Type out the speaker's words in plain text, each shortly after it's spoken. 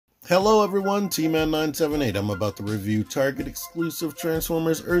Hello everyone, T-Man978. I'm about to review Target exclusive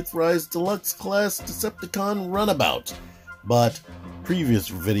Transformers Earthrise Deluxe Class Decepticon Runabout. But previous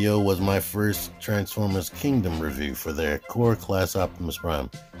video was my first Transformers Kingdom review for their core class Optimus Prime.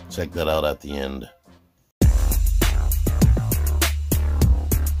 Check that out at the end.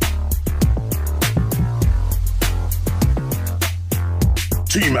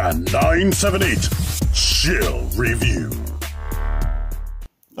 T-Man978 Chill Review.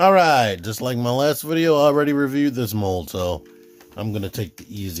 Alright, just like my last video, I already reviewed this mold, so I'm going to take the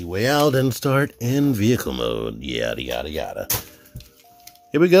easy way out and start in vehicle mode. Yada, yada, yada.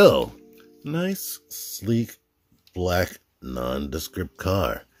 Here we go. Nice, sleek, black, nondescript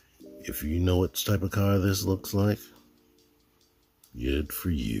car. If you know what type of car this looks like, good for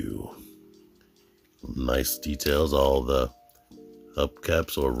you. Nice details, all the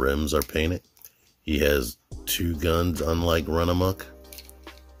hubcaps or rims are painted. He has two guns, unlike Runabout.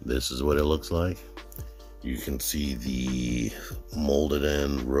 This is what it looks like. You can see the molded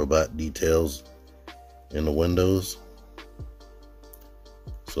in robot details in the windows.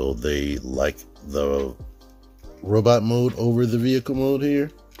 So they like the robot mode over the vehicle mode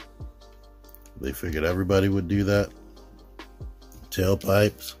here. They figured everybody would do that.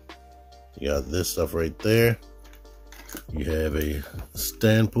 Tailpipes. You got this stuff right there. You have a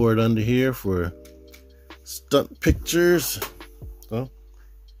stand port under here for stunt pictures. So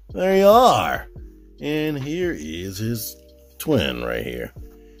there you are. And here is his twin right here.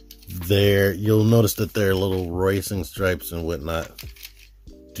 There, you'll notice that their little racing stripes and whatnot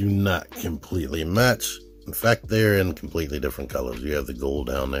do not completely match. In fact, they're in completely different colors. You have the gold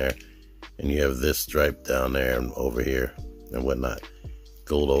down there, and you have this stripe down there and over here and whatnot.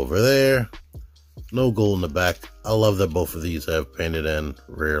 Gold over there. No gold in the back. I love that both of these have painted in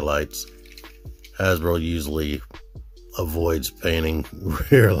rear lights. Hasbro usually avoids painting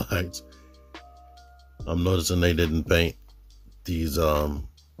rear lights. I'm noticing they didn't paint these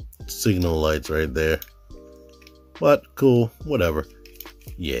signal lights right there. But cool, whatever.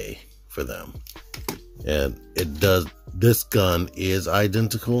 Yay for them. And it does, this gun is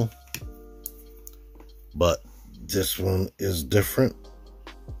identical, but this one is different.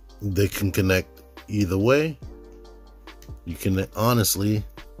 They can connect either way. You can honestly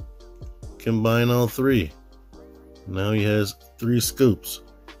combine all three. Now he has 3 scoops.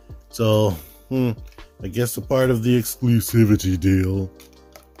 So, I guess a part of the exclusivity deal,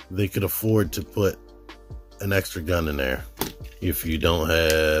 they could afford to put an extra gun in there. If you don't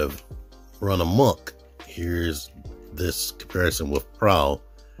have Run Amok, here's this comparison with Prowl.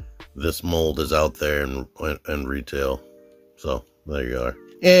 This mold is out there in retail. So, there you are.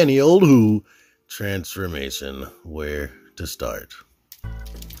 Any old who transformation, where to start? I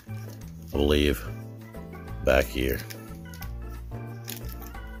believe back here.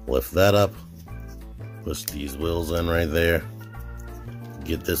 Lift that up, push these wheels in right there,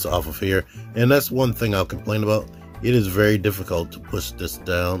 get this off of here. And that's one thing I'll complain about. It is very difficult to push this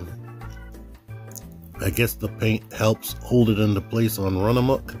down. I guess the paint helps hold it into place on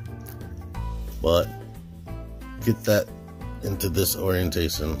Runabout, but get that into this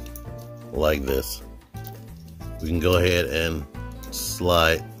orientation like this. We can go ahead and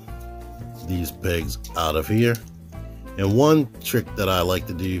slide these pegs out of here. And one trick that I like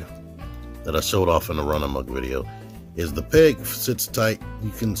to do, that I showed off in the Runabout video, is the peg sits tight. You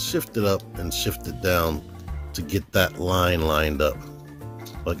can shift it up and shift it down to get that line lined up.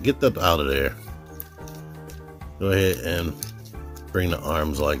 But get that out of there. Go ahead and bring the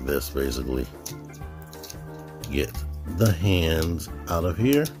arms like this, basically. Get the hands out of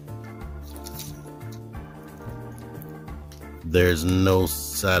here. There's no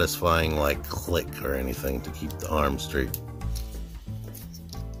satisfying like click or anything to keep the arm straight.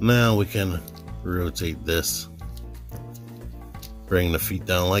 Now we can rotate this, bring the feet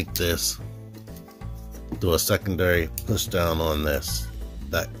down like this, do a secondary push down on this,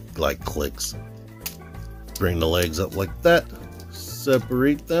 that like clicks. Bring the legs up like that,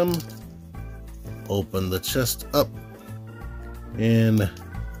 separate them, open the chest up, and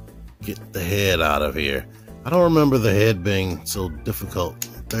get the head out of here. I don't remember the head being so difficult.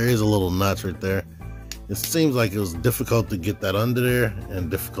 There is a little notch right there. It seems like it was difficult to get that under there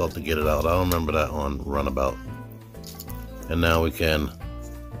and difficult to get it out. I don't remember that on Runabout. And now we can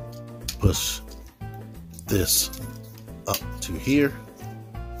push this up to here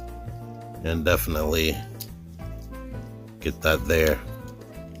and definitely get that there.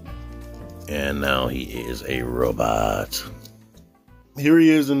 And now he is a robot. Here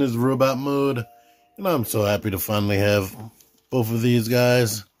he is in his robot mode. And I'm so happy to finally have both of these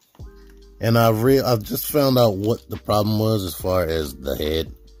guys. And I've just found out what the problem was as far as the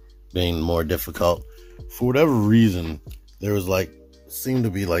head. being more difficult. For whatever reason, there was like, seemed to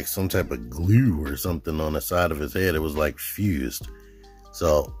be like some type of glue or something on the side of his head. It was like fused.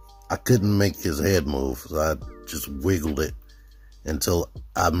 So I couldn't make his head move. So I just wiggled it until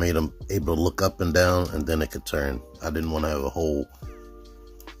I made him able to look up and down, and then it could turn. I didn't want to have a whole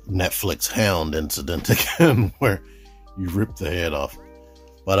Netflix Hound incident again where you rip the head off.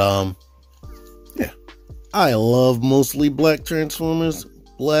 But yeah, I love mostly black Transformers.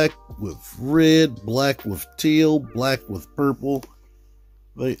 Black with red, black with teal, black with purple.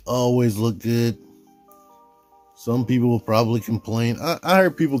 They always look good. Some people will probably complain. I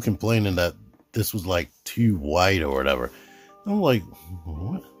heard people complaining that this was like too white or whatever. I'm like,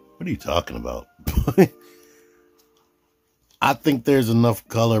 what are you talking about? I think there's enough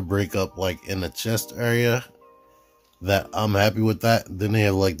color breakup like in the chest area that I'm happy with that. Then they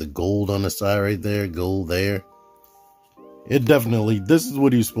have like the gold on the side right there, gold there. It definitely, this is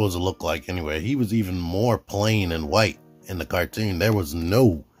what he was supposed to look like anyway. He was even more plain and white in the cartoon. There was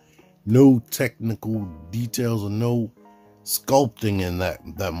no technical details or no sculpting in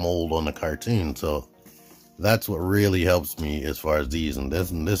that mold on the cartoon. So that's what really helps me as far as these. And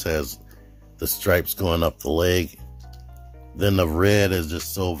this has the stripes going up the leg. Then the red is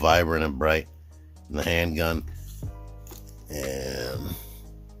just so vibrant and bright in the handgun. And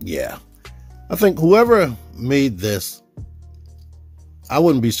yeah, I think whoever made this, I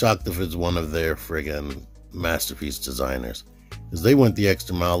wouldn't be shocked if it's one of their friggin' masterpiece designers, because they went the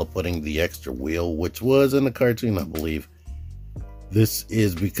extra mile of putting the extra wheel, which was in the cartoon, I believe. This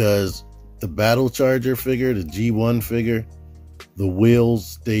is because the Battle Charger figure, the G1 figure, the wheels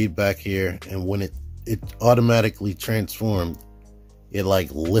stayed back here, and when it automatically transformed, it like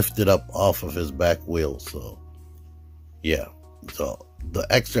lifted up off of his back wheel. So yeah, so the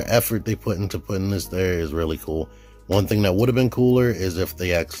extra effort they put into putting this there is really cool. One thing that would have been cooler is if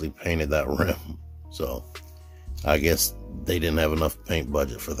they actually painted that rim. So I guess they didn't have enough paint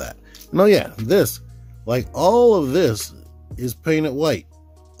budget for that. No, yeah, this, like all of this is painted white.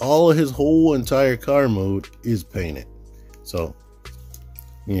 All of his whole entire car mode is painted. So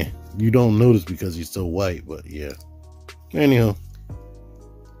yeah, you don't notice because he's so white, but yeah. Anyhow,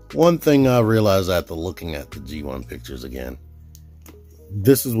 one thing I realized after looking at the G1 pictures again,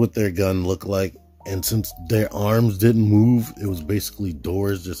 this is what their gun looked like. And since their arms didn't move, it was basically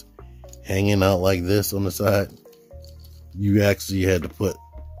doors just hanging out like this on the side. You actually had to put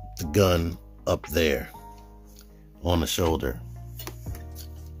the gun up there on the shoulder.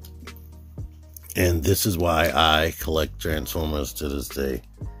 And this is why I collect Transformers to this day.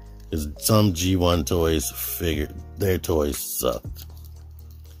 Because some G1 toys their toys sucked.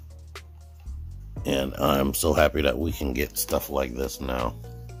 And I'm so happy that we can get stuff like this now.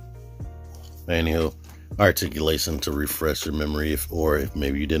 Anywho, articulation to refresh your memory, if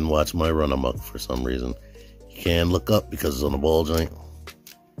maybe you didn't watch my Runabout for some reason. You can look up because it's on a ball joint.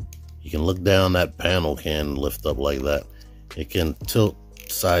 You can look down, that panel can lift up like that. It can tilt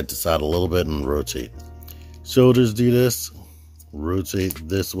side to side a little bit and rotate. Shoulders do this, rotate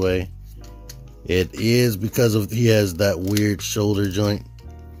this way. It is because of he has that weird shoulder joint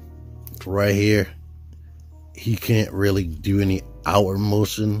right here. He can't really do any outward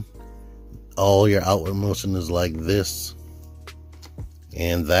motion. All your outward motion is like this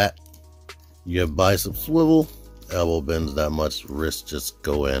and that. You have bicep swivel, elbow bends that much, wrist just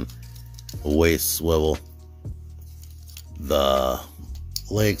go in, waist swivel. The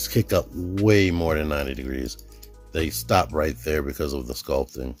legs kick up way more than 90 degrees. They stop right there because of the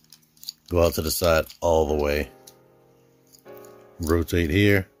sculpting. Go out to the side all the way. Rotate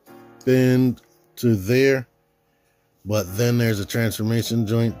here, bend to there. But then there's a transformation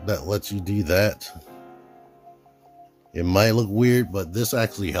joint that lets you do that. It might look weird, but this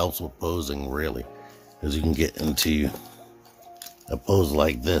actually helps with posing, really. Because you can get into a pose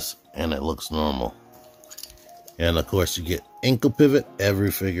like this, and it looks normal. And of course, you get ankle pivot.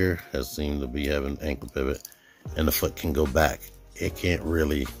 Every figure has seemed to be having ankle pivot. And the foot can go back. It can't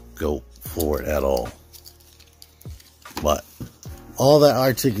really go forward at all. But all that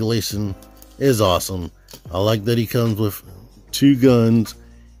articulation is awesome. I like that he comes with two guns.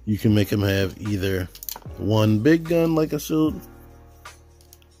 You can make him have either one big gun like I showed,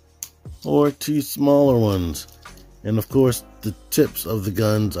 or two smaller ones. And of course, the tips of the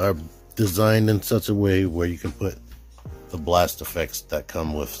guns are designed in such a way where you can put the blast effects that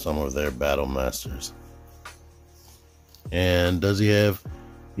come with some of their Battle Masters. And does he have?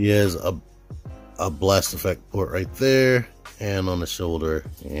 He has a blast effect port right there, and on the shoulder,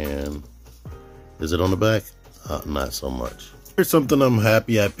 and is it on the back? Not so much. Here's something I'm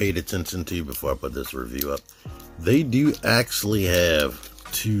happy I paid attention to before I put this review up. They do actually have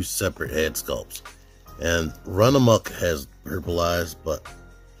two separate head sculpts. And Runabout has purple eyes, but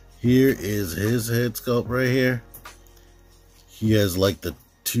here is his head sculpt right here. He has like the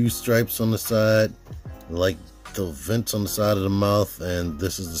two stripes on the side, like the vents on the side of the mouth, and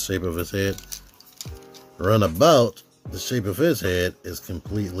this is the shape of his head. Runabout, the shape of his head is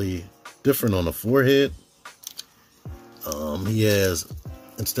completely different on the forehead. He has,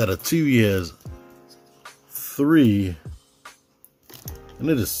 instead of two, he has three, and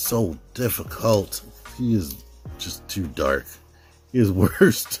it is so difficult. He is just too dark. He is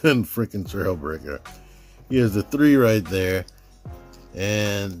worse than freaking Trailbreaker. He has the three right there,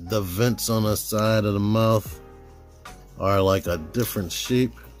 and the vents on the side of the mouth are like a different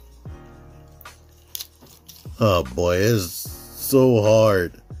shape. Oh boy, it's so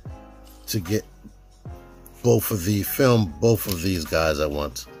hard to get film both of these guys at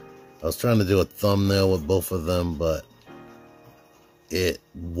once. I was trying to do a thumbnail with both of them, but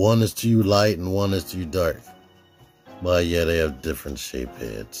one is too light and one is too dark. But yeah, they have different shaped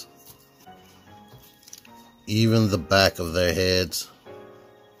heads. Even the back of their heads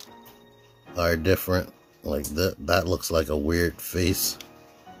are different. Like that looks like a weird face.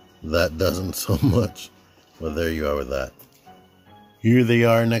 That doesn't so much. Well, there you are with that. Here they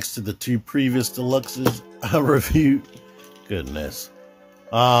are next to the two previous deluxes I reviewed. Goodness.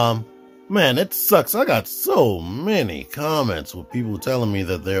 Man, it sucks. I got so many comments with people telling me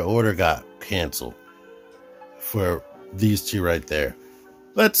that their order got canceled for these two right there.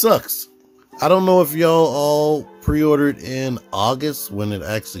 That sucks. I don't know if y'all all pre-ordered in August when it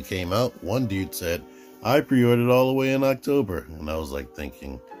actually came out. One dude said, I pre-ordered all the way in October. And I was like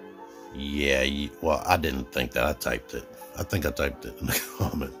thinking, yeah, well, I didn't think that. I typed it. I think I typed it in the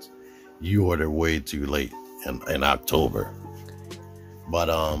comments. You ordered way too late in October. But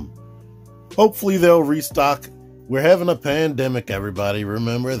hopefully they'll restock. We're having a pandemic, everybody.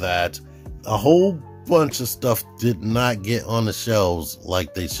 Remember that. A whole bunch of stuff did not get on the shelves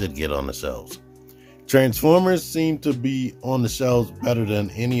like they should get on the shelves. Transformers seem to be on the shelves better than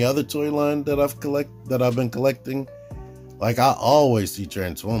any other toy line that I've been collecting. Like, I always see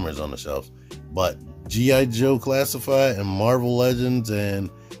Transformers on the shelves, but G.I. Joe Classified and Marvel Legends and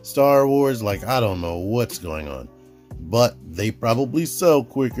Star Wars, like, I don't know what's going on, but they probably sell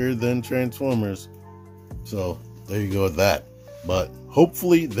quicker than Transformers. So there you go with that. But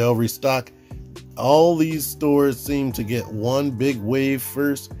hopefully they'll restock. All these stores seem to get one big wave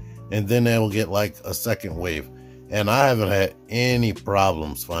first, and then they will get like a second wave. And I haven't had any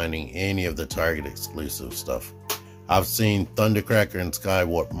problems finding any of the Target exclusive stuff. I've seen Thundercracker and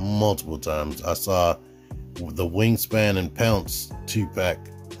Skywarp multiple times. I saw the Wingspan and Pounce 2-pack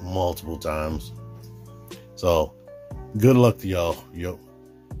multiple times. So good luck to y'all. You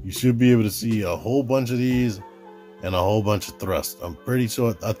should be able to see a whole bunch of these and a whole bunch of Thrust. I'm pretty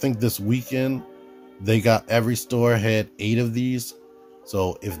sure, I think this weekend they got every store had 8 of these.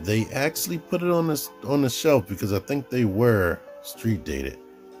 So if they actually put it on the shelf, because I think they were street dated,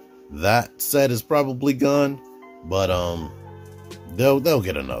 that set is probably gone. But they'll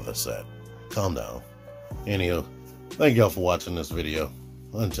get another set. Calm down. Anywho, thank y'all for watching this video.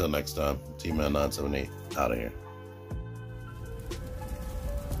 Until next time, T-Man978 out of here.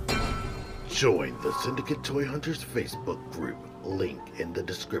 Join the Syndicate Toy Hunters Facebook group. Link in the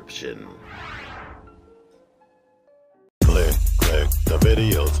description. Click the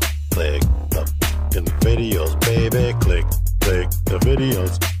videos. Click the videos, baby. Click the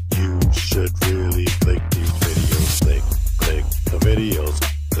videos. You should really click these videos. Click the videos.